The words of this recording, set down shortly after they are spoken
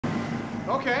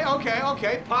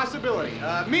Okay. Possibility.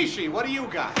 Mishi, what do you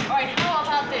got? All right, how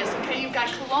about this? Okay, you've got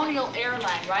Colonial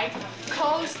Airline, right?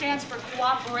 Co stands for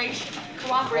cooperation.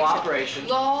 Cooperation.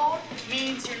 Lo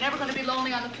means you're never going to be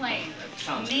lonely on the plane.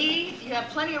 Knee, you have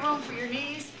plenty of room for your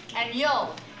knees. And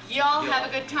yo, y'all have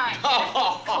a good time.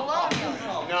 Colonial.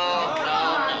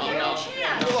 No.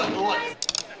 Chance.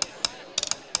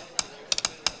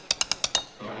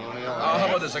 How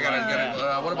about this? I got it.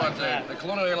 What about the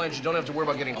Colonial Airlines? You don't have to worry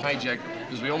about getting hijacked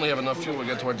because we only have enough fuel to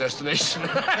get to our destination.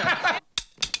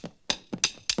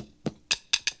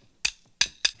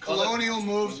 Colonial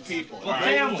moves people.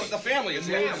 The family is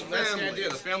the idea. That's the idea.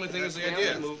 The family thing is the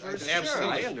idea.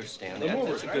 Absolutely. I understand that.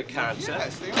 That's a good concept.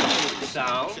 Yes, they are.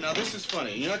 Sound. See, now, this is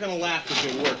funny. You're not going to laugh because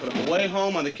you work, but on the way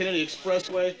home on the Kennedy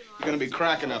Expressway, you're going to be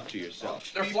cracking up to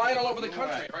yourself. They're flying all over the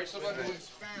country, right? Somebody would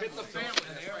fit the family.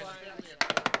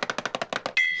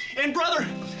 And brother,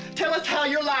 tell us how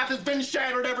your life has been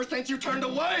shattered ever since you turned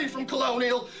away from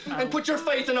Colonial and put your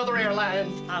faith in other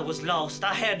airlines. I was lost.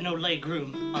 I had no leg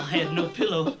room. I had no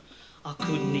pillow. I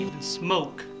couldn't even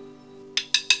smoke.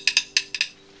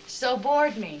 So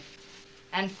board me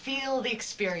and feel the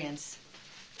experience.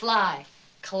 Fly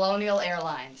Colonial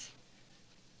Airlines.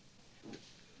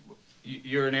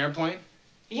 You're an airplane?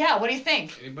 Yeah, what do you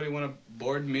think? Anybody want to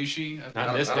board Mishi?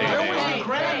 Not this day. Hey,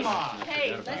 grandma.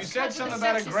 Hey, let's You said something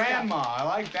about a grandma. I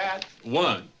like that.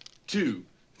 1, 2,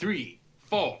 3,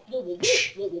 4.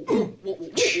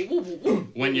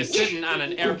 When you're sitting on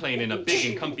an airplane in a big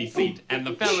and comfy seat, and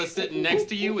the fella sitting next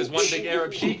to you is one big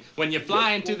Arab sheik, when you're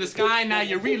flying to the sky, now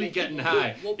you're really getting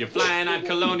high. You're flying on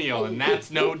Colonial, and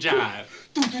that's no jive.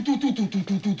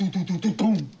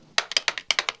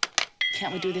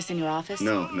 Can't we do this in your office?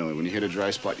 No. When you hit a dry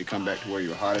spot, you come back to where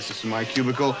you're hottest. This is my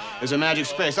cubicle. There's a magic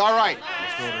space. All right.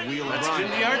 Let's go to the wheel of Let's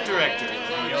been the art director.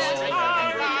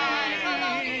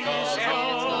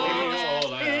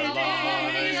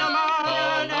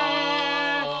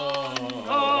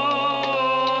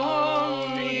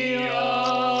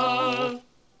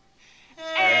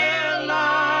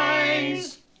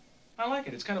 Airlines. I like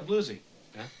it. It's kind of bluesy.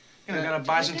 You know, got a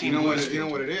Byzantine. You know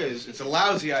what it is? It's a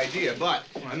lousy idea, but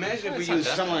imagine if we used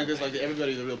someone like this, like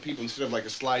everybody, the real people, instead of like a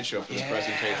slideshow for this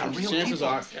presentation. Chances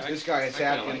are, this guy had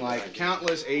sat in like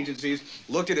countless agencies,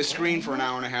 looked at a screen for an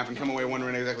hour and a half, and come away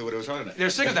wondering exactly what it was talking about. They're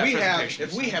sick of that presentation.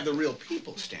 If we have the real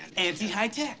people standing. Anti-high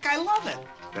tech. I love it.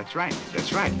 That's right.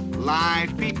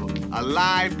 Live people. A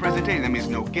live presentation. That means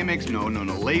no gimmicks, no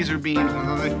laser beams,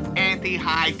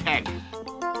 anti-high tech.